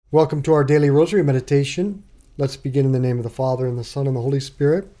Welcome to our daily rosary meditation. Let's begin in the name of the Father, and the Son, and the Holy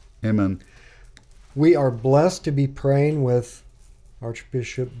Spirit. Amen. We are blessed to be praying with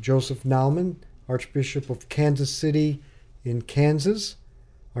Archbishop Joseph Naumann, Archbishop of Kansas City in Kansas.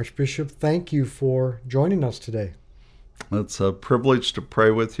 Archbishop, thank you for joining us today. It's a privilege to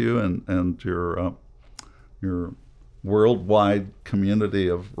pray with you and your worldwide community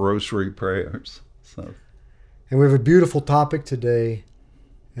of rosary prayers. And we have a beautiful topic today,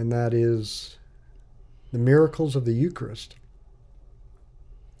 and that is the miracles of the Eucharist.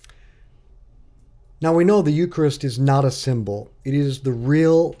 Now we know the Eucharist is not a symbol. It is the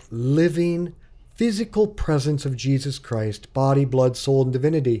real, living, physical presence of Jesus Christ, body, blood, soul, and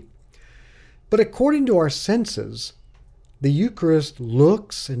divinity. But according to our senses, the Eucharist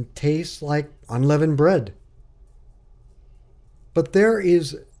looks and tastes like unleavened bread. But there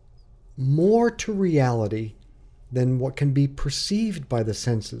is more to reality than what can be perceived by the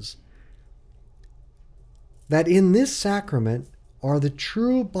senses. That in this sacrament are the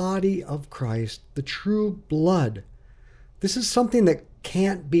true body of Christ, the true blood. This is something that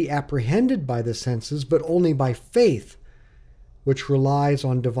can't be apprehended by the senses, but only by faith, which relies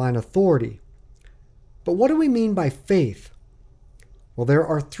on divine authority. But what do we mean by faith? Well, there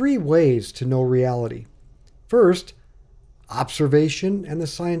are three ways to know reality. First, observation and the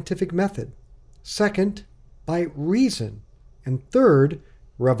scientific method. Second, by reason. And third,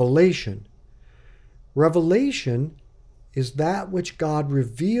 revelation. Revelation is that which God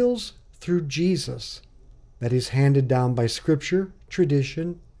reveals through Jesus, that is handed down by Scripture,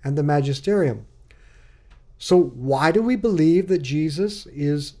 tradition, and the magisterium. So why do we believe that Jesus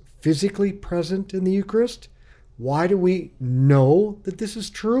is physically present in the Eucharist? Why do we know that this is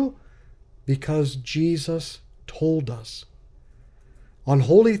true? Because Jesus told us. On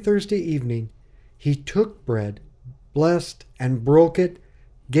Holy Thursday evening, he took bread, blessed and broke it,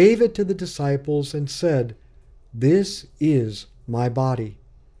 gave it to the disciples, and said, "This is my body."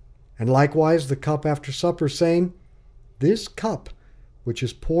 And likewise the cup after supper, saying, "This cup which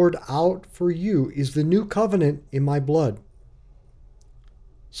is poured out for you is the new covenant in my blood."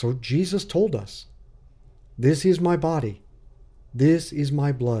 So Jesus told us, "This is my body. This is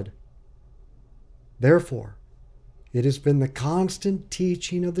my blood." Therefore, it has been the constant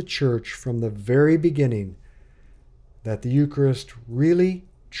teaching of the Church from the very beginning that the Eucharist really,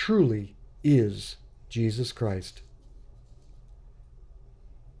 truly is Jesus Christ.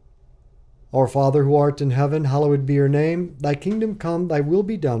 Our Father who art in heaven, hallowed be your name. Thy kingdom come, thy will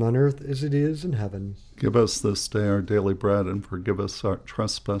be done on earth as it is in heaven. Give us this day our daily bread, and forgive us our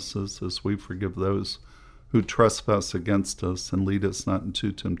trespasses as we forgive those who trespass against us, and lead us not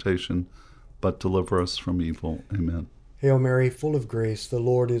into temptation, but deliver us from evil. Amen. Hail Mary, full of grace, the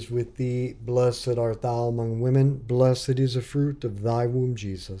Lord is with thee. Blessed art thou among women. Blessed is the fruit of thy womb,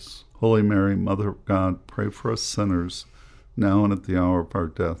 Jesus. Holy Mary, Mother of God, pray for us sinners, now and at the hour of our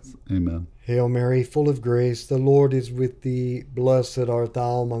death. Amen. Hail Mary, full of grace, the Lord is with thee. Blessed art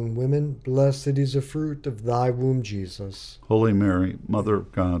thou among women. Blessed is the fruit of thy womb, Jesus. Holy Mary, Mother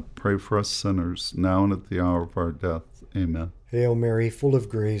of God, pray for us sinners, now and at the hour of our death. Amen. Hail Mary, full of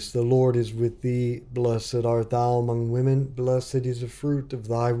grace, the Lord is with thee. Blessed art thou among women. Blessed is the fruit of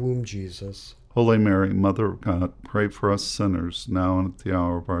thy womb, Jesus. Holy Mary, Mother of God, pray for us sinners, now and at the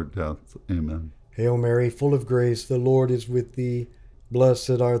hour of our death. Amen. Hail Mary, full of grace, the Lord is with thee.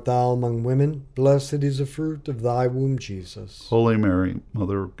 Blessed art thou among women. Blessed is the fruit of thy womb, Jesus. Holy Mary,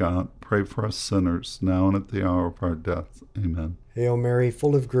 Mother of God, pray for us sinners, now and at the hour of our death. Amen. Hail Mary,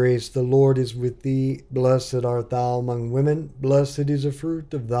 full of grace, the Lord is with thee. Blessed art thou among women. Blessed is the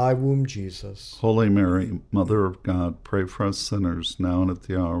fruit of thy womb, Jesus. Holy Mary, Mother of God, pray for us sinners, now and at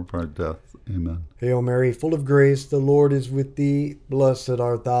the hour of our death. Amen. Hail Mary, full of grace, the Lord is with thee. Blessed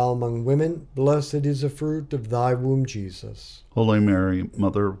art thou among women. Blessed is the fruit of thy womb, Jesus. Holy Mary,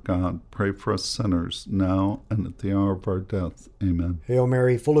 Mother of God, pray for us sinners, now and at the hour of our death. Amen. Hail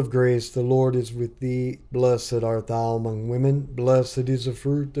Mary, full of grace, the Lord is with thee. Blessed art thou among women. Blessed is the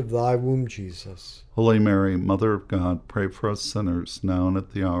fruit of thy womb, Jesus. Holy Mary, Mother of God, pray for us sinners, now and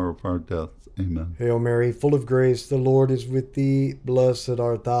at the hour of our death. Amen. Hail Mary, full of grace, the Lord is with thee. Blessed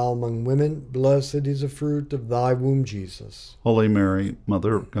art thou among women. Blessed is the fruit of thy womb, Jesus. Holy Mary,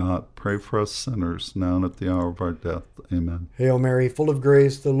 Mother of God, pray for us sinners, now and at the hour of our death. Amen. Hail Mary, full of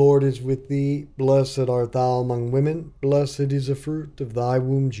grace, the Lord is with thee. Blessed art thou among women. Blessed is the fruit of thy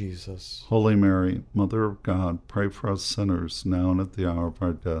womb, Jesus. Holy Mary, Mother of God, pray for us sinners, now and at the hour of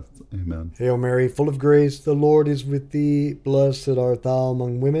our death. Amen. Hail Mary, full full of grace, the Lord is with thee. Blessed art thou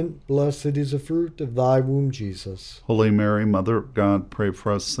among women. Blessed is the fruit of thy womb, Jesus. Holy Mary, Mother of God, pray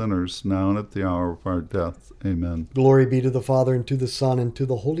for us sinners, now and at the hour of our death. Amen. Glory be to the Father, and to the Son, and to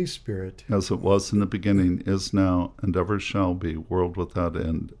the Holy Spirit. As it was in the beginning, is now, and ever shall be, world without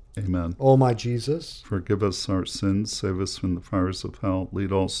end. Amen. O my Jesus, Forgive us our sins, save us from the fires of hell,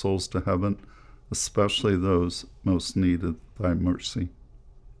 lead all souls to heaven, especially those most needed thy mercy.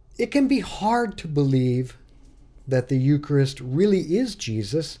 it can be hard to believe that the Eucharist really is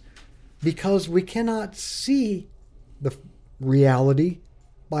Jesus because we cannot see the reality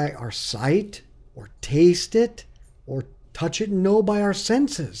by our sight or taste it or touch it and know by our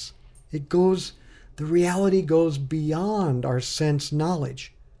senses. The reality goes beyond our sense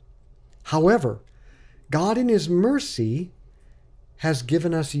knowledge. However, God in His mercy has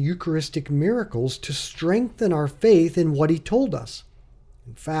given us Eucharistic miracles to strengthen our faith in what He told us.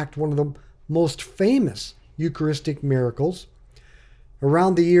 In fact, one of the most famous Eucharistic miracles,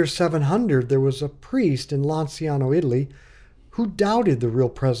 around the year 700, there was a priest in Lanciano, Italy, who doubted the real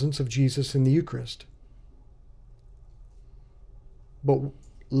presence of Jesus in the Eucharist. But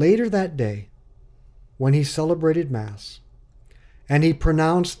later that day, when he celebrated Mass, and he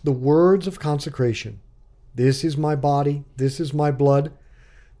pronounced the words of consecration, "This is my body, this is my blood,"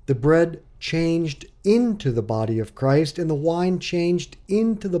 the bread changed into the body of Christ, and the wine changed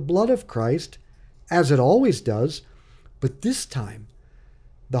into the blood of Christ, as it always does, but this time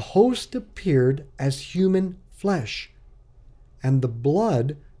the host appeared as human flesh, and the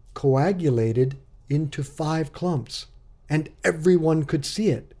blood coagulated into 5 clumps, and everyone could see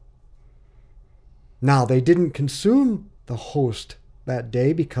it. Now, they didn't consume the host that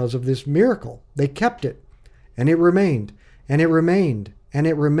day because of this miracle. They kept it, and it remained, and it remained, and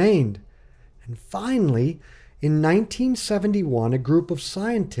it remained. And finally, in 1971, a group of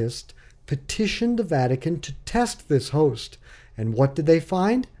scientists petitioned the Vatican to test this host. And what did they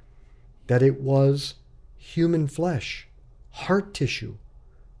find? That it was human flesh, heart tissue,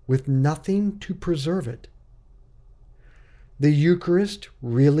 with nothing to preserve it. The Eucharist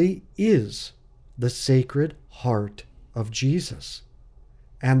really is the Sacred Heart of Jesus.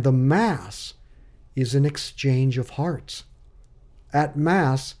 And the Mass is an exchange of hearts. At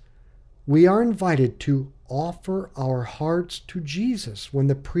Mass, we are invited to offer our hearts to Jesus when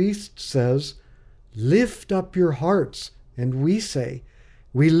the priest says, "Lift up your hearts," and we say,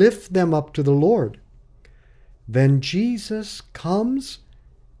 "We lift them up to the Lord." Then Jesus comes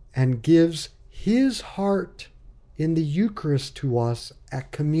and gives His heart in the Eucharist to us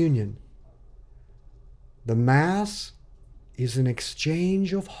at communion. The Mass is an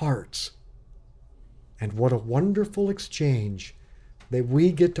exchange of hearts. And what a wonderful exchange that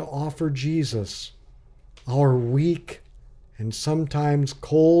we get to offer Jesus our weak and sometimes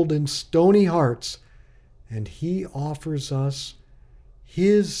cold and stony hearts, and He offers us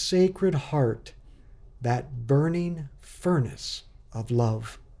His Sacred Heart, that burning furnace of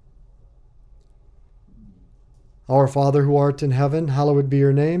love. Our Father who art in heaven, hallowed be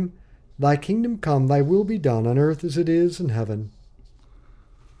your name. Thy kingdom come, thy will be done on earth as it is in heaven.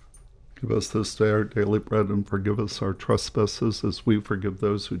 Give us this day our daily bread, and forgive us our trespasses as we forgive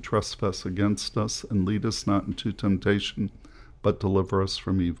those who trespass against us. And lead us not into temptation, but deliver us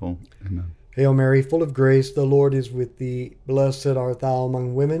from evil. Amen. Hail Mary, full of grace, the Lord is with thee. Blessed art thou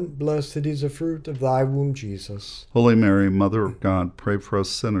among women. Blessed is the fruit of thy womb, Jesus. Holy Mary, Mother of God, pray for us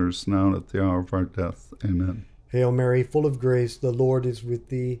sinners, now and at the hour of our death. Amen. Hail Mary, full of grace, the Lord is with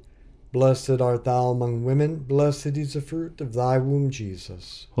thee. Blessed art thou among women. Blessed is the fruit of thy womb,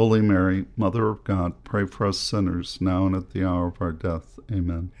 Jesus. Holy Mary, Mother of God, pray for us sinners, now and at the hour of our death.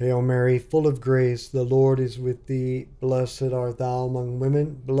 Amen. Hail Mary, full of grace, the Lord is with thee. Blessed art thou among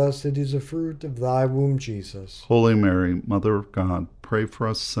women. Blessed is the fruit of thy womb, Jesus. Holy Mary, Mother of God, pray for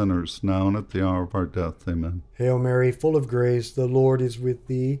us sinners, now and at the hour of our death. Amen. Hail Mary, full of grace, the Lord is with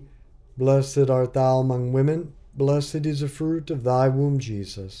thee. Blessed art thou among women. Blessed is the fruit of thy womb,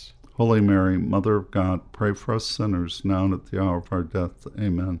 Jesus. Holy Mary, Mother of God, pray for us sinners, now and at the hour of our death.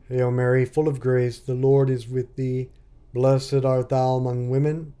 Amen. Hail Mary, full of grace, the Lord is with thee. Blessed art thou among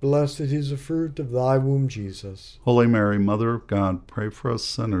women. Blessed is the fruit of thy womb, Jesus. Holy Mary, Mother of God, pray for us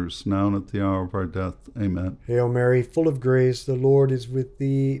sinners, now and at the hour of our death. Amen. Hail Mary, full of grace, the Lord is with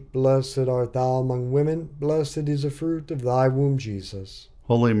thee. Blessed art thou among women. Blessed is the fruit of thy womb, Jesus.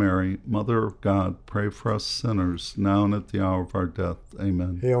 Holy Mary, Mother of God, pray for us sinners, now and at the hour of our death.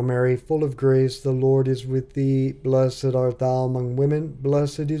 Amen. Hail Mary, full of grace, the Lord is with thee. Blessed art thou among women.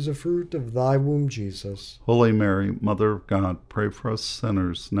 Blessed is the fruit of thy womb, Jesus. Holy Mary, Mother of God, pray for us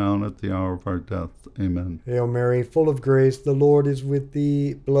sinners, now and at the hour of our death. Amen. Hail Mary, full of grace, the Lord is with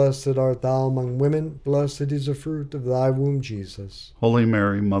thee. Blessed art thou among women. Blessed is the fruit of thy womb, Jesus. Holy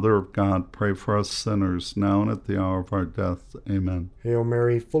Mary, Mother of God, pray for us sinners, now and at the hour of our death. Amen. Hail Mary,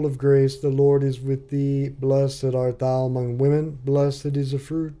 full of grace, the Lord is with thee. Blessed art thou among women. Blessed is the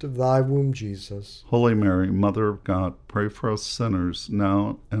fruit of thy womb, Jesus. Holy Mary, Mother of God, pray for us sinners,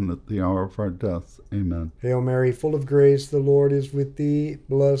 now and at the hour of our death. Amen. Hail Mary, full of grace, the Lord is with thee.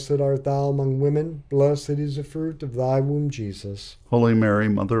 Blessed art thou among women. Blessed is the fruit of thy womb, Jesus. Holy Mary,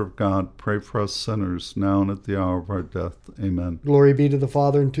 Mother of God, pray for us sinners, now and at the hour of our death. Amen. Glory be to the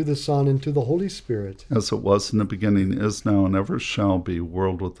Father, and to the Son, and to the Holy Spirit. As it was in the beginning, is now, and ever shall be,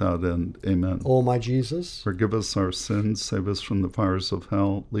 world without end. Amen. O my Jesus, Forgive us our sins, save us from the fires of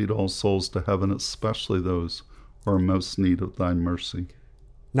hell, lead all souls to heaven, especially those who are in most need of thy mercy.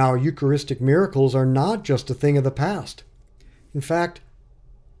 now Eucharistic miracles are not just a thing of the past. In fact,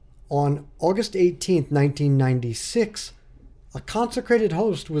 on August 18, 1996, a consecrated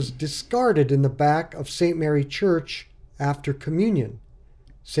host was discarded in the back of St. Mary Church after communion,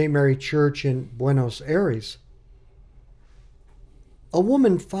 St. Mary Church in Buenos Aires. A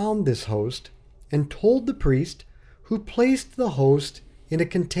woman found this host and told the priest, who placed the host in a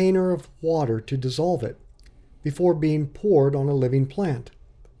container of water to dissolve it before being poured on a living plant.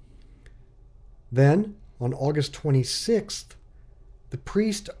 Then, on August 26th, the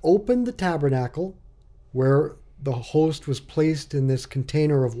priest opened the tabernacle where the host was placed in this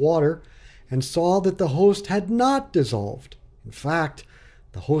container of water and saw that the host had not dissolved. In fact,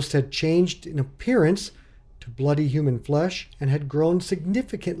 the host had changed in appearance to bloody human flesh and had grown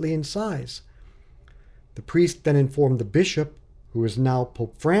significantly in size. The priest then informed the bishop, who is now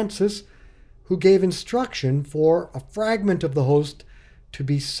Pope Francis, who gave instruction for a fragment of the host to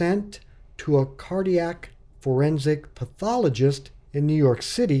be sent to a cardiac forensic pathologist in New York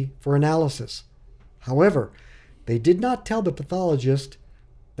City for analysis. However, they did not tell the pathologist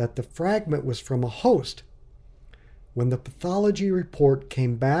that the fragment was from a host. When the pathology report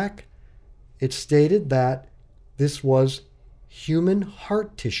came back, it stated that this was human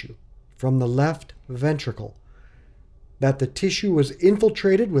heart tissue from the left ventricle, that the tissue was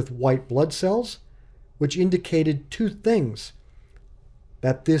infiltrated with white blood cells, which indicated two things: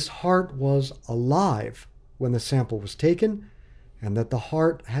 that this heart was alive when the sample was taken, and that the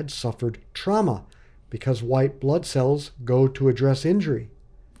heart had suffered trauma, because white blood cells go to address injury.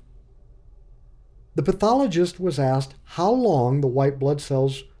 The pathologist was asked how long the white blood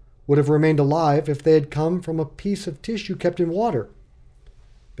cells would have remained alive if they had come from a piece of tissue kept in water.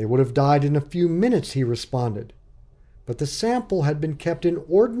 They would have died in a few minutes, he responded. But the sample had been kept in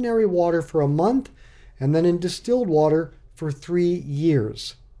ordinary water for a month and then in distilled water for 3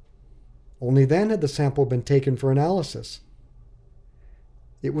 years. Only then had the sample been taken for analysis.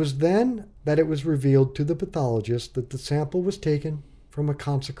 It was then that it was revealed to the pathologist that the sample was taken from a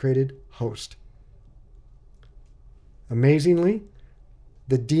consecrated host. Amazingly,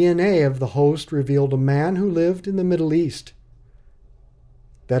 the DNA of the host revealed a man who lived in the Middle East.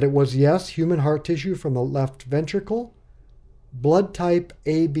 That it was, yes, human heart tissue from the left ventricle, blood type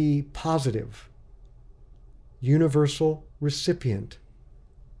AB positive, universal recipient.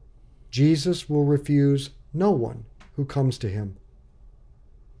 Jesus will refuse no one who comes to him.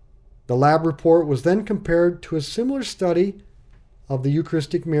 The lab report was then compared to a similar study of the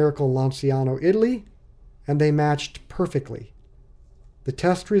Eucharistic miracle in Lanciano, Italy, and they matched perfectly. The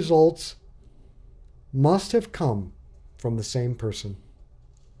test results must have come from the same person.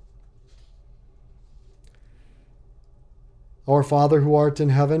 Our Father who art in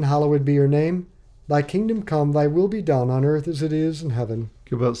heaven, hallowed be your name. Thy kingdom come, thy will be done on earth as it is in heaven.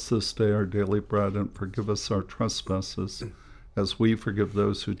 Give us this day our daily bread, and forgive us our trespasses, as we forgive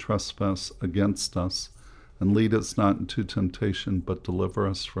those who trespass against us. And lead us not into temptation, but deliver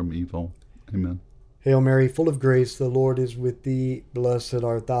us from evil. Amen. Hail Mary, full of grace, the Lord is with thee. Blessed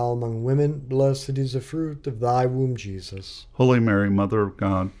art thou among women. Blessed is the fruit of thy womb, Jesus. Holy Mary, Mother of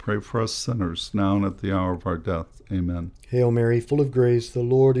God, pray for us sinners, now and at the hour of our death. Amen. Hail Mary, full of grace, the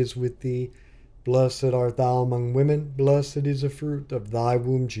Lord is with thee. Blessed art thou among women. Blessed is the fruit of thy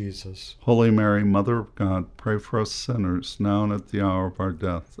womb, Jesus. Holy Mary, Mother of God, pray for us sinners, now and at the hour of our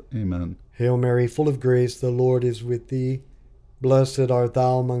death. Amen. Hail Mary, full of grace, the Lord is with thee. Blessed art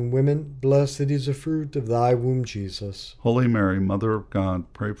thou among women. Blessed is the fruit of thy womb, Jesus. Holy Mary, Mother of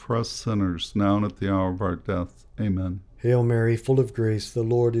God, pray for us sinners, now and at the hour of our death. Amen. Hail Mary, full of grace, the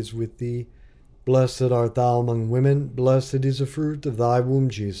Lord is with thee. Blessed art thou among women, blessed is the fruit of thy womb,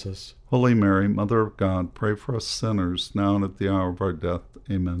 Jesus. Holy Mary, Mother of God, pray for us sinners, now and at the hour of our death.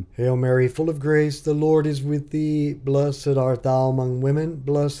 Amen. Hail Mary, full of grace, the Lord is with thee. Blessed art thou among women,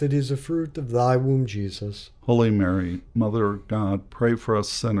 blessed is the fruit of thy womb, Jesus. Holy Mary, Mother of God, pray for us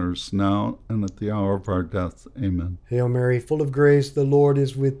sinners, now and at the hour of our death. Amen. Hail Mary, full of grace, the Lord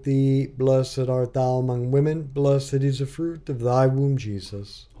is with thee. Blessed art thou among women, blessed is the fruit of thy womb,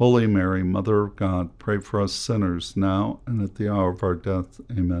 Jesus. Holy Mary, Mother of God, pray for us sinners, now and at the hour of our death.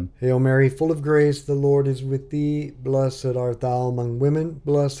 Amen. Hail Mary, full of grace, the Lord is with thee. Blessed art thou among women,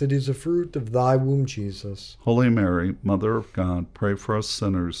 blessed is the fruit of thy womb, Jesus. Holy Mary, Mother of God, pray for us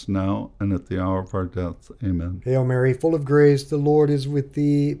sinners, now and at the hour of our death. Amen. Hail Mary, full of grace, the Lord is with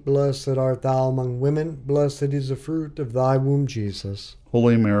thee. Blessed art thou among women, blessed is the fruit of thy womb, Jesus.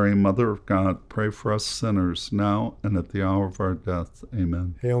 Holy Mary, Mother of God, pray for us sinners, now and at the hour of our death.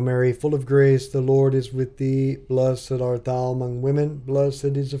 Amen. Hail Mary, full of grace, the Lord is with thee. Blessed art thou among women,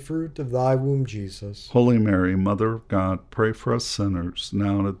 blessed is the fruit of thy womb, Jesus. Holy Mary, Mother of God, pray for us sinners,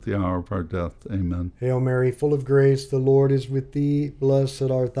 now and at the hour of our death. Amen. Hail Mary, full of grace, the Lord is with thee. Blessed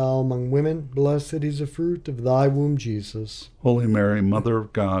art thou among women, blessed is the fruit of thy womb, Jesus. Holy Mary, Mother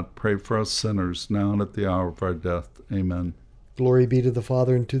of God, pray for us sinners, now and at the hour of our death. Amen. Glory be to the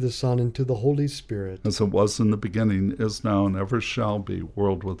Father, and to the Son, and to the Holy Spirit. As it was in the beginning, is now, and ever shall be,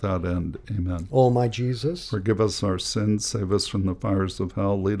 world without end. Amen. O my Jesus, forgive us our sins, save us from the fires of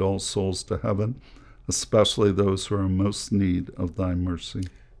hell, lead all souls to heaven, especially those who are in most need of thy mercy.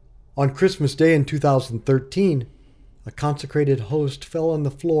 On Christmas Day in 2013, a consecrated host fell on the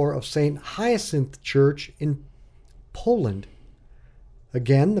floor of St. Hyacinth Church in Poland.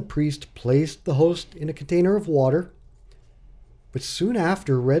 Again, the priest placed the host in a container of water, but soon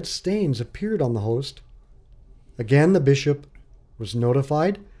after, red stains appeared on the host. Again, the bishop was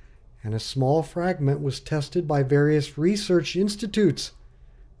notified, and a small fragment was tested by various research institutes,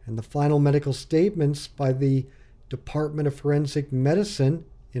 and the final medical statements by the Department of Forensic Medicine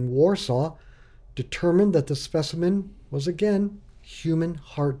in Warsaw determined that the specimen was again human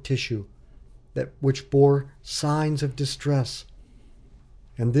heart tissue, which bore signs of distress.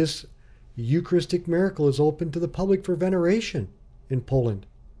 And this Eucharistic miracle is open to the public for veneration in Poland.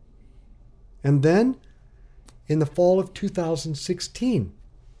 And then, in the fall of 2016,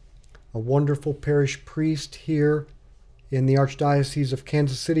 a wonderful parish priest here in the Archdiocese of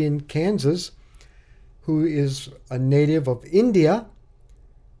Kansas City in Kansas, who is a native of India,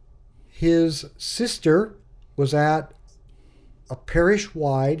 his sister was at a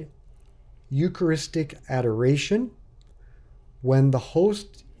parish-wide Eucharistic adoration when the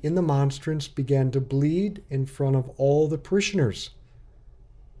host in the monstrance began to bleed in front of all the parishioners.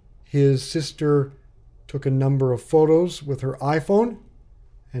 His sister took a number of photos with her iPhone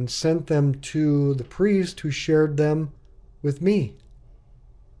and sent them to the priest, who shared them with me.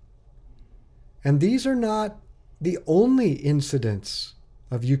 And these are not the only incidents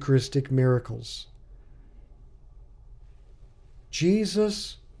of Eucharistic miracles.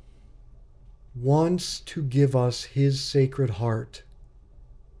 Jesus wants to give us his Sacred Heart,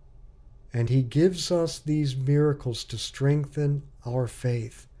 and he gives us these miracles to strengthen our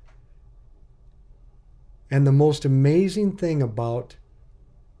faith. And the most amazing thing about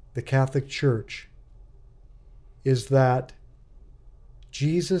the Catholic Church is that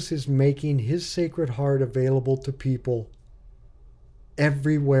Jesus is making his Sacred Heart available to people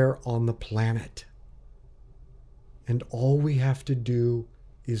everywhere on the planet. And all we have to do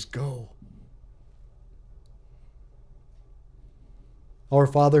is go. Our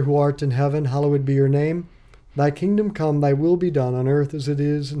Father who art in heaven, hallowed be your name. Thy kingdom come, thy will be done on earth as it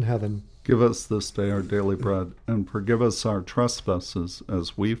is in heaven. Give us this day our daily bread, and forgive us our trespasses,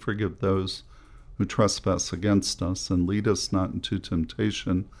 as we forgive those who trespass against us. And lead us not into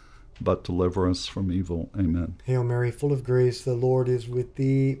temptation, but deliver us from evil. Amen. Hail Mary, full of grace, the Lord is with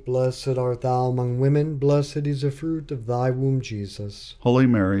thee. Blessed art thou among women, blessed is the fruit of thy womb, Jesus. Holy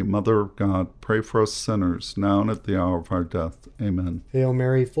Mary, Mother of God, pray for us sinners, now and at the hour of our death. Amen. Hail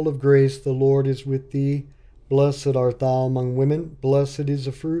Mary, full of grace, the Lord is with thee. Blessed art thou among women, blessed is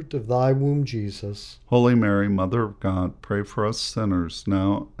the fruit of thy womb, Jesus. Holy Mary, Mother of God, pray for us sinners,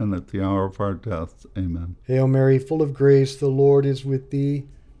 now and at the hour of our death. Amen. Hail Mary, full of grace, the Lord is with thee.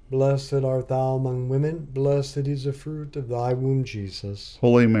 Blessed art thou among women, blessed is the fruit of thy womb, Jesus.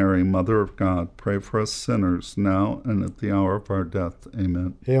 Holy Mary, Mother of God, pray for us sinners, now and at the hour of our death.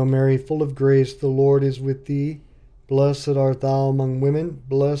 Amen. Hail Mary, full of grace, the Lord is with thee. Blessed art thou among women,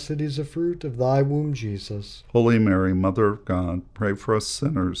 blessed is the fruit of thy womb, Jesus. Holy Mary, Mother of God, pray for us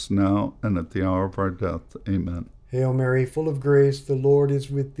sinners, now and at the hour of our death. Amen. Hail Mary, full of grace, the Lord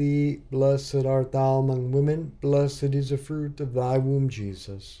is with thee. Blessed art thou among women. Blessed is the fruit of thy womb,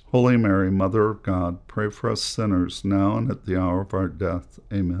 Jesus. Holy Mary, Mother of God, pray for us sinners, now and at the hour of our death.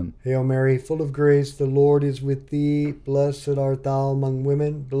 Amen. Hail Mary, full of grace, the Lord is with thee. Blessed art thou among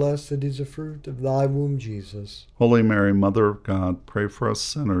women. Blessed is the fruit of thy womb, Jesus. Holy Mary, Mother of God, pray for us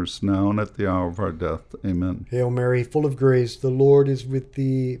sinners, now and at the hour of our death. Amen. Hail Mary, full of grace, the Lord is with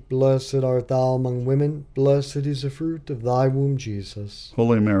thee. Blessed art thou among women. Blessed is the fruit of thy womb, Jesus.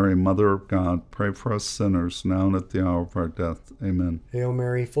 Holy Mary, Mother of God, pray for us sinners, now and at the hour of our death. Amen. Hail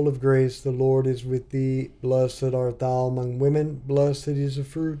Mary, full of grace, the Lord is with thee. Blessed art thou among women. Blessed is the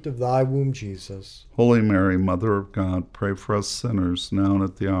fruit of thy womb, Jesus. Holy Mary, Mother of God, pray for us sinners, now and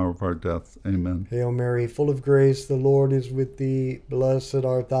at the hour of our death. Amen. Hail Mary, full of grace, the Lord is with thee. Blessed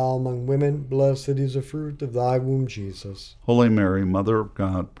art thou among women. Blessed is the fruit of thy womb, Jesus. Holy Mary, Mother of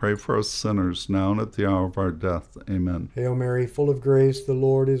God, pray for us sinners, now and at the hour of our death. Amen. Hail Mary, full of grace, the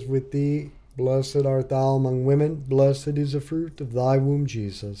Lord is with thee. Blessed art thou among women. Blessed is the fruit of thy womb,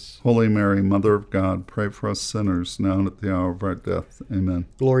 Jesus. Holy Mary, Mother of God, pray for us sinners, now and at the hour of our death. Amen.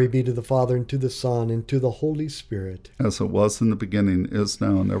 Glory be to the Father, and to the Son, and to the Holy Spirit. As it was in the beginning, is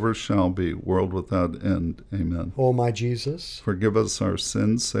now, and ever shall be, world without end. Amen. O my Jesus, Forgive us our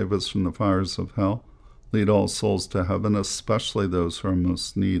sins, save us from the fires of hell. Lead all souls to heaven, especially those who are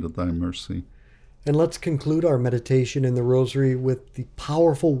most in need of thy mercy. and let's conclude our meditation in the Rosary with the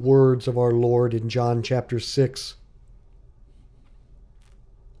powerful words of our Lord in John chapter 6.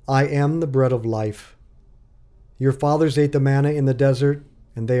 I am the bread of life. Your fathers ate the manna in the desert,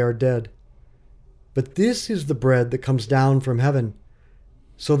 and they are dead. But this is the bread that comes down from heaven,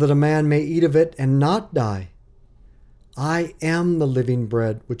 so that a man may eat of it and not die. I am the living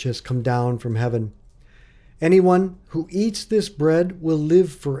bread which has come down from heaven. Anyone who eats this bread will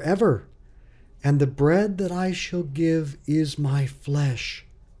live forever, and the bread that I shall give is my flesh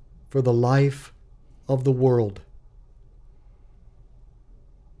for the life of the world.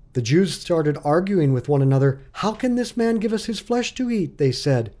 The Jews started arguing with one another. How can this man give us his flesh to eat? They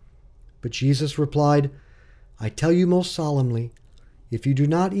said. But Jesus replied, I tell you most solemnly, if you do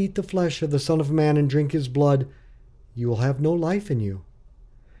not eat the flesh of the Son of Man and drink his blood, you will have no life in you.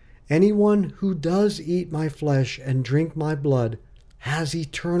 Anyone who does eat my flesh and drink my blood has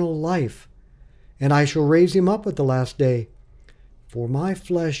eternal life, and I shall raise him up at the last day. For my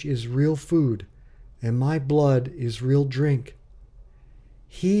flesh is real food, and my blood is real drink.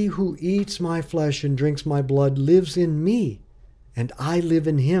 He who eats my flesh and drinks my blood lives in me, and I live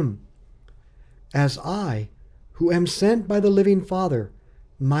in him. As I, who am sent by the living Father,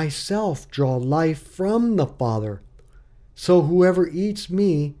 myself draw life from the Father, so whoever eats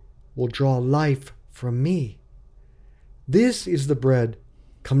me will draw life from me. This is the bread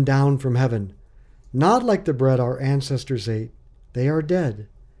come down from heaven, not like the bread our ancestors ate. They are dead.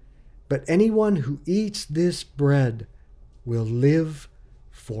 But anyone who eats this bread will live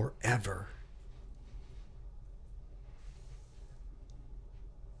forever.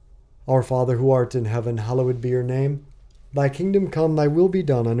 Our Father who art in heaven, hallowed be your name. Thy kingdom come, thy will be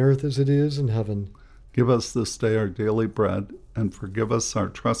done on earth as it is in heaven. Give us this day our daily bread, and forgive us our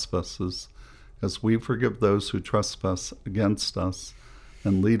trespasses, as we forgive those who trespass against us.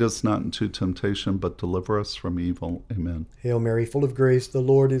 And lead us not into temptation, but deliver us from evil. Amen. Hail Mary, full of grace, the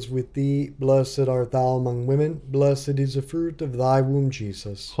Lord is with thee. Blessed art thou among women. Blessed is the fruit of thy womb,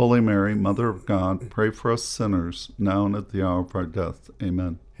 Jesus. Holy Mary, Mother of God, pray for us sinners, now and at the hour of our death.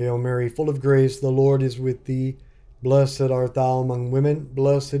 Amen. Hail Mary, full of grace, the Lord is with thee. Blessed art thou among women.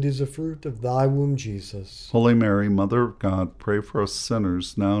 Blessed is the fruit of thy womb, Jesus. Holy Mary, Mother of God, pray for us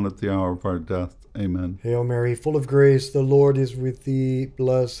sinners, now and at the hour of our death. Amen. Hail Mary, full of grace, the Lord is with thee.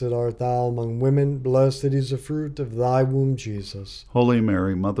 Blessed art thou among women. Blessed is the fruit of thy womb, Jesus. Holy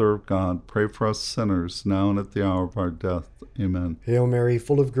Mary, Mother of God, pray for us sinners, now and at the hour of our death. Amen. Hail Mary,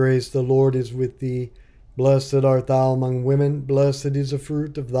 full of grace, the Lord is with thee. Blessed art thou among women. Blessed is the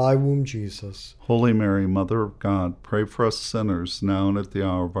fruit of thy womb, Jesus. Holy Mary, Mother of God, pray for us sinners, now and at the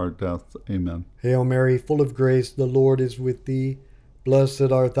hour of our death. Amen. Hail Mary, full of grace, the Lord is with thee.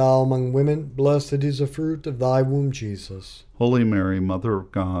 Blessed art thou among women. Blessed is the fruit of thy womb, Jesus. Holy Mary, Mother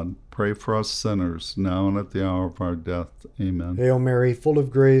of God, pray for us sinners, now and at the hour of our death. Amen. Hail Mary, full of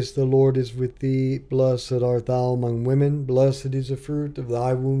grace, the Lord is with thee. Blessed art thou among women. Blessed is the fruit of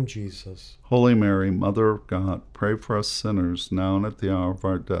thy womb, Jesus. Holy Mary, Mother of God, pray for us sinners, now and at the hour of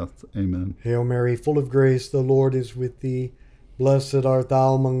our death. Amen. Hail Mary, full of grace, the Lord is with thee. Blessed art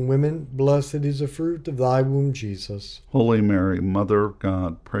thou among women, blessed is the fruit of thy womb, Jesus. Holy Mary, Mother of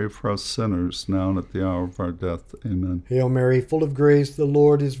God, pray for us sinners, now and at the hour of our death. Amen. Hail Mary, full of grace, the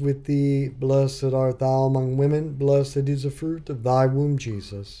Lord is with thee. Blessed art thou among women, blessed is the fruit of thy womb,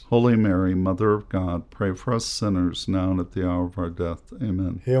 Jesus. Holy Mary, Mother of God, pray for us sinners, now and at the hour of our death.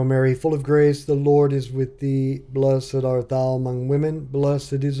 Amen. Hail Mary, full of grace, the Lord is with thee. Blessed art thou among women,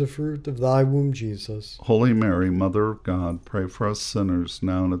 blessed is the fruit of thy womb, Jesus. Holy Mary, Mother of God, pray for us sinners,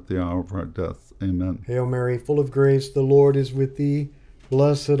 now and at the hour of our death. Amen. Hail Mary, full of grace, the Lord is with thee.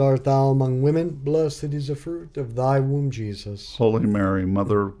 Blessed art thou among women, blessed is the fruit of thy womb, Jesus. Holy Mary,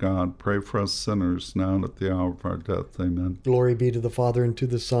 Mother of God, pray for us sinners, now and at the hour of our death. Amen. Glory be to the Father, and to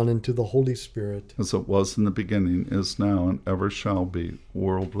the Son, and to the Holy Spirit. As it was in the beginning, is now, and ever shall be,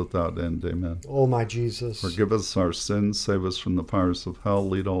 world without end. Amen. O my Jesus. Forgive us our sins, save us from the fires of hell,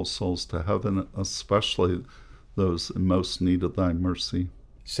 lead all souls to heaven, especially those in most need of thy mercy.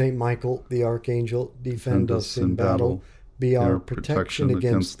 Saint Michael, the Archangel, defend us in battle. Be our protection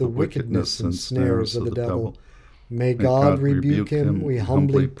against the wickedness and snares of the devil. May God rebuke him, we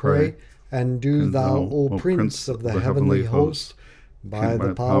humbly pray. And do thou, O Prince of the heavenly host, by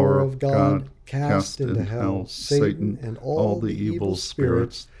the power of God, cast into hell Satan and all the evil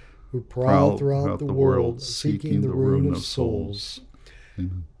spirits who prowl throughout the world, seeking the ruin of souls.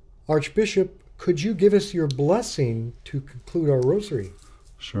 Amen. Archbishop, could you give us your blessing to conclude our rosary?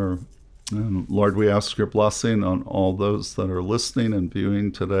 Sure. And Lord, we ask your blessing on all those that are listening and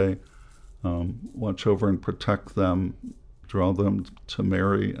viewing today. Watch over and protect them. Draw them to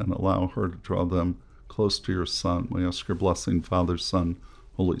Mary and allow her to draw them close to your Son. We ask your blessing, Father, Son,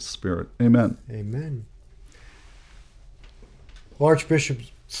 Holy Spirit. Amen. Amen. Archbishop,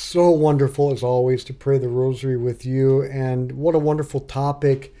 so wonderful as always to pray the rosary with you. And what a wonderful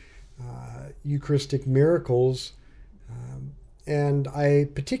topic, Eucharistic miracles. And I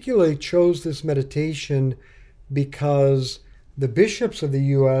particularly chose this meditation because the bishops of the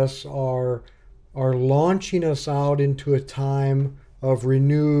U.S. are launching us out into a time of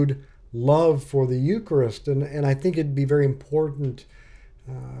renewed love for the Eucharist. And I think it'd be very important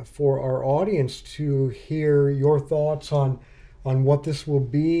for our audience to hear your thoughts on what this will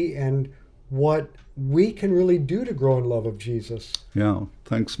be and what we can really do to grow in love of Jesus. Yeah,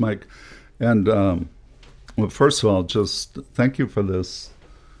 thanks, Mike. And well, first of all, just thank you for this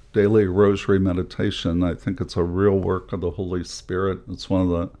daily rosary meditation. I think it's a real work of the Holy Spirit. It's one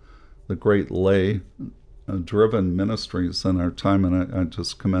of the great lay-driven ministries in our time, and I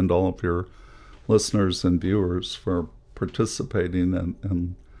just commend all of your listeners and viewers for participating.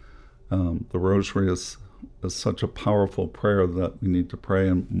 And the rosary is such a powerful prayer that we need to pray,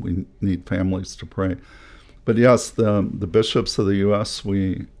 and we need families to pray. But yes, the bishops of the U.S.,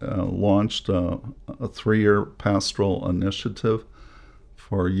 we launched a 3-year pastoral initiative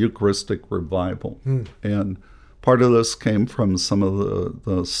for Eucharistic revival. And part of this came from some of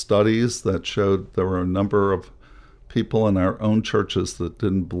the studies that showed there were a number of people in our own churches that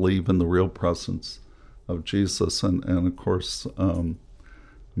didn't believe in the real presence of Jesus. And of course,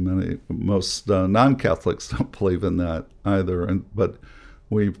 most non-Catholics don't believe in that either. But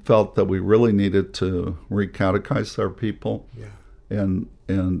we felt that we really needed to recatechize our people, and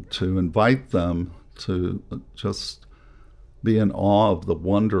to invite them to just be in awe of the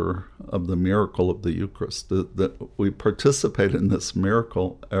wonder of the miracle of the Eucharist, that we participate in this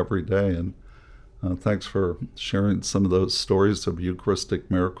miracle every day. And thanks for sharing some of those stories of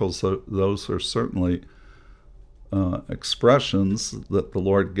Eucharistic miracles. Those are certainly expressions that the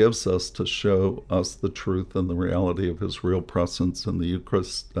Lord gives us to show us the truth and the reality of his real presence in the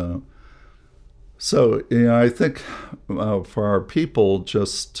Eucharist. So, I think for our people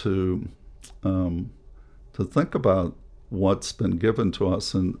just to think about what's been given to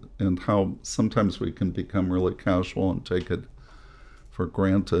us and how sometimes we can become really casual and take it for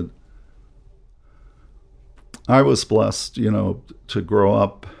granted. I was blessed, to grow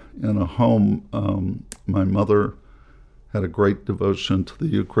up in a home. My mother had a great devotion to the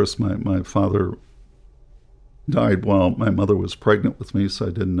Eucharist. My father died while my mother was pregnant with me, so I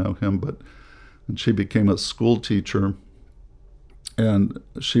didn't know him. And she became a school teacher, and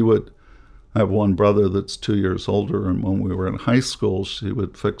I have one brother that's 2 years older, and when we were in high school, she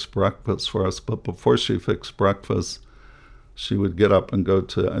would fix breakfast for us. But before she fixed breakfast, she would get up and go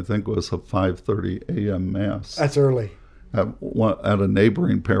to, I think it was a 5:30 a.m. Mass. That's early. At a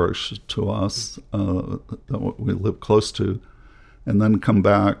neighboring parish to us that we live close to, and then come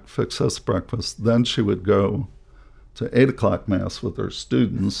back, fix us breakfast. Then she would go to 8 o'clock Mass with her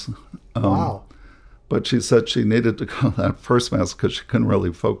students. Wow. But she said she needed to go to that first Mass because she couldn't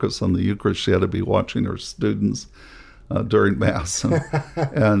really focus on the Eucharist. She had to be watching her students. during Mass. But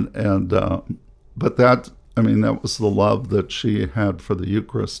that was the love that she had for the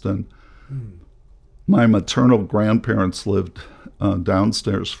Eucharist. And my maternal grandparents lived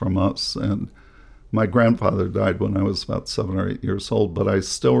downstairs from us, and my grandfather died when I was about 7 or 8 years old, but I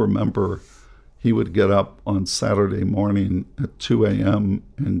still remember he would get up on Saturday morning at 2 a.m.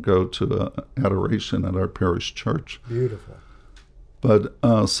 and go to an adoration at our parish church. Beautiful. But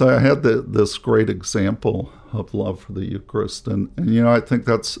so I had this great example of love for the Eucharist, and I think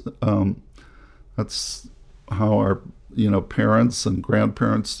that's how our parents and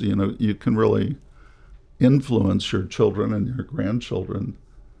grandparents, you can really influence your children and your grandchildren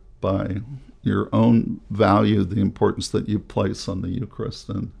by your own value, the importance that you place on the Eucharist.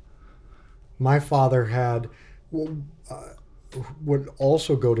 And my father would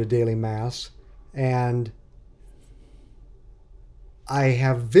also go to daily Mass, and I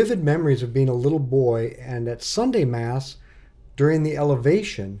have vivid memories of being a little boy, and at Sunday Mass, during the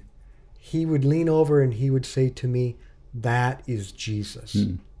elevation, he would lean over and he would say to me, "That is Jesus."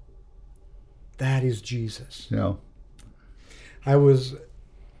 That is Jesus. Yeah. I was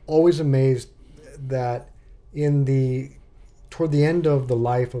always amazed that toward the end of the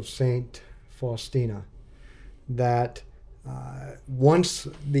life of Saint Faustina, that once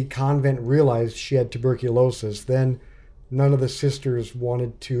the convent realized she had tuberculosis, then none of the sisters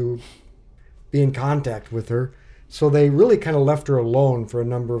wanted to be in contact with her. So they really kind of left her alone for a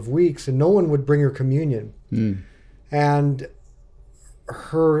number of weeks, and no one would bring her communion. And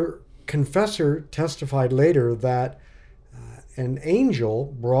her confessor testified later that an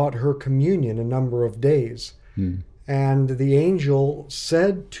angel brought her communion a number of days. And the angel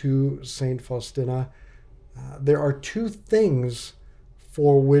said to Saint Faustina, there are two things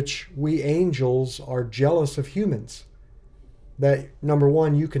for which we angels are jealous of humans. That, number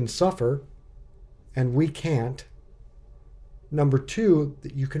one, you can suffer, and we can't. Number two,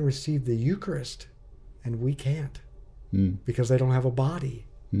 that you can receive the Eucharist, and we can't, because they don't have a body.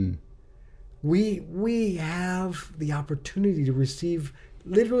 We have the opportunity to receive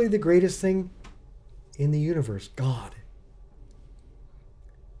literally the greatest thing in the universe, God.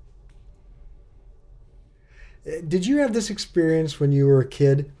 Did you have this experience when you were a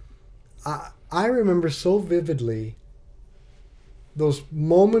kid? I remember so vividly those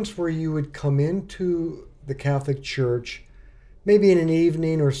moments where you would come into the Catholic Church, maybe in an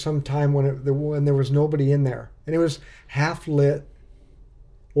evening or sometime when there was nobody in there, and it was half lit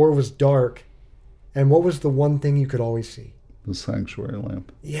or it was dark. And what was the one thing you could always see? The sanctuary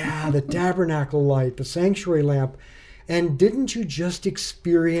lamp. Yeah, the tabernacle light, the sanctuary lamp. And didn't you just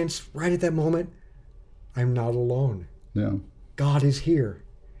experience right at that moment, I'm not alone. Yeah. God is here.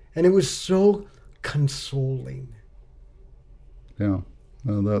 And it was so consoling. Yeah.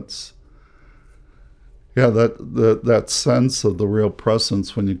 No, that sense of the real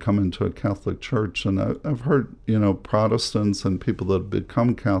presence when you come into a Catholic church. And I've heard, Protestants and people that have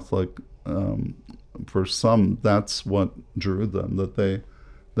become Catholic, for some, that's what drew them, that they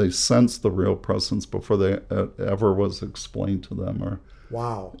sensed the real presence before they ever was explained to them.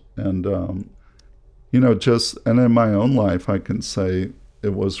 Wow. And, and in my own life, I can say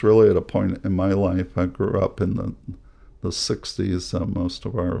it was really at a point in my life. I grew up in the 60s. Most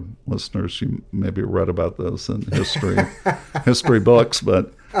of our listeners, you maybe read about this in history books,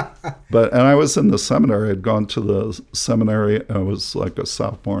 but and I was in the seminary. I'd gone to the seminary. I was like a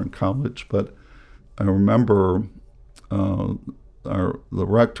sophomore in college, but I remember the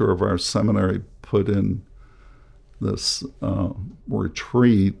rector of our seminary put in this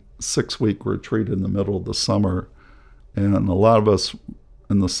retreat, 6-week retreat in the middle of the summer, and a lot of us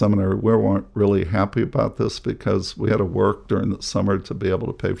in the seminary, we weren't really happy about this because we had to work during the summer to be able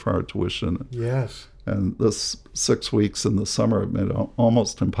to pay for our tuition. Yes. And this 6 weeks in the summer, it made it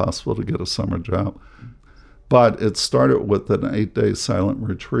almost impossible to get a summer job. But it started with an 8-day silent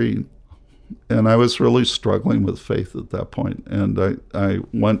retreat. And I was really struggling with faith at that point. And I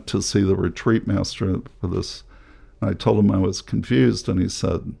went to see the retreat master for this. I told him I was confused, and he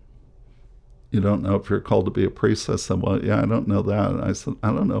said, "You don't know if you're called to be a priest?" I said, "Well, yeah, I don't know that." And I said,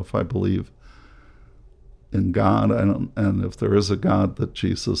 "I don't know if I believe in God, and if there is a God, that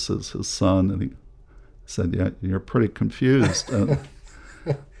Jesus is his son." And he said, "Yeah, you're pretty confused."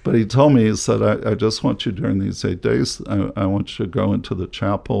 But he told me, he said, I just want you during these 8 days, I want you to go into the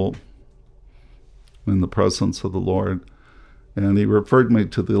chapel in the presence of the Lord. And he referred me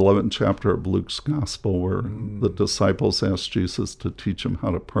to the 11th chapter of Luke's Gospel, where the disciples asked Jesus to teach them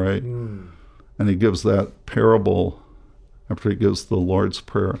how to pray. And he gives that parable after he gives the Lord's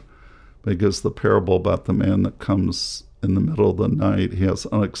Prayer. But he gives the parable about the man that comes in the middle of the night. He has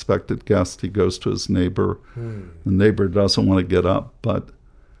unexpected guests. He goes to his neighbor. The neighbor doesn't want to get up, but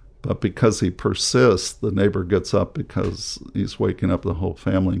because he persists, the neighbor gets up because he's waking up the whole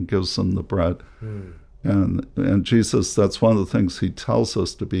family and gives them the bread. And Jesus, that's one of the things he tells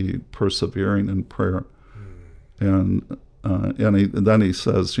us, to be persevering in prayer. And then he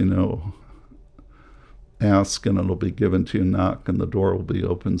says, ask and it'll be given to you, knock and the door will be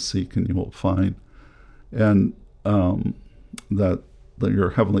open, seek and you will find. And that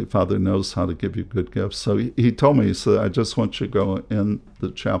your Heavenly Father knows how to give you good gifts. So he told me, he said, I just want you to go in the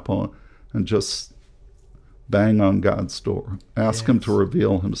chapel and just bang on God's door. Ask him to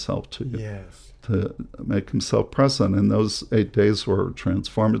reveal himself to you, to make himself present. And those 8 days were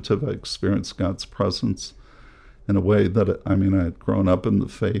transformative. I experienced God's presence in a way that, I had grown up in the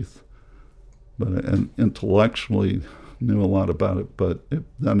faith, and intellectually knew a lot about it, but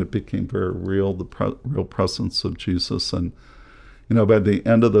then it became very real, the real presence of Jesus. And by the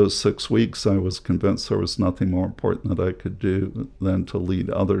end of those 6 weeks, I was convinced there was nothing more important that I could do than to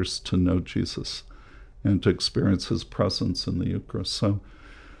lead others to know Jesus and to experience his presence in the Eucharist.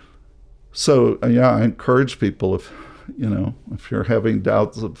 So I encourage people, if you're having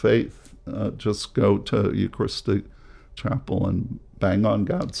doubts of faith, just go to Eucharistic Chapel and bang on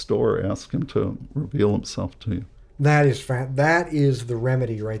God's door, ask him to reveal himself to you. That is the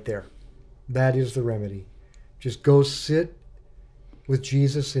remedy right there. That is the remedy. Just go sit with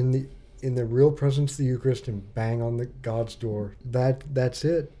Jesus in the real presence of the Eucharist and bang on God's door. That's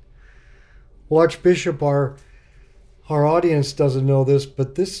it. Well, Archbishop, our audience doesn't know this,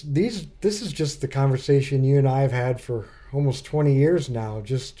 but this is just the conversation you and I have had for almost 20 years now.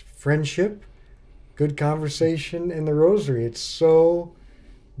 Just friendship, good conversation, and the Rosary. It's so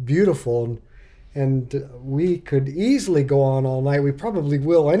beautiful, and we could easily go on all night. We probably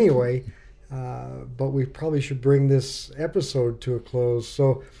will anyway. But we probably should bring this episode to a close.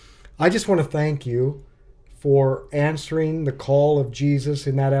 So I just want to thank you for answering the call of Jesus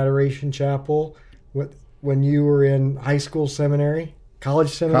in that Adoration Chapel when you were in college seminary. I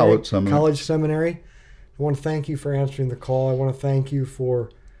want to thank you for answering the call. I want to thank you for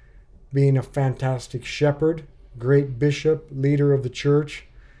being a fantastic shepherd, great bishop, leader of the church,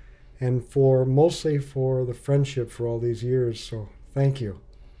 and mostly for the friendship for all these years. So thank you.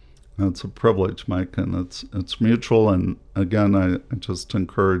 It's a privilege, Mike, and it's mutual. And again, I just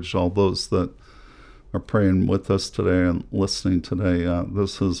encourage all those that are praying with us today and listening today.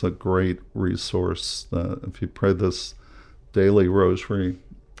 This is a great resource. If you pray this daily rosary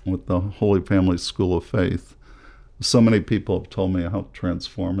with the Holy Family School of Faith, so many people have told me how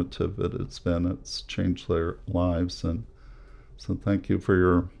transformative it has been. It's changed their lives. And so thank you for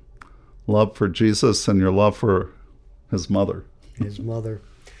your love for Jesus and your love for his mother. His mother.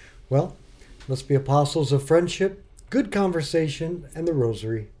 Well, let's be apostles of friendship, good conversation, and the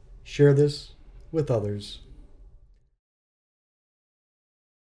Rosary. Share this with others.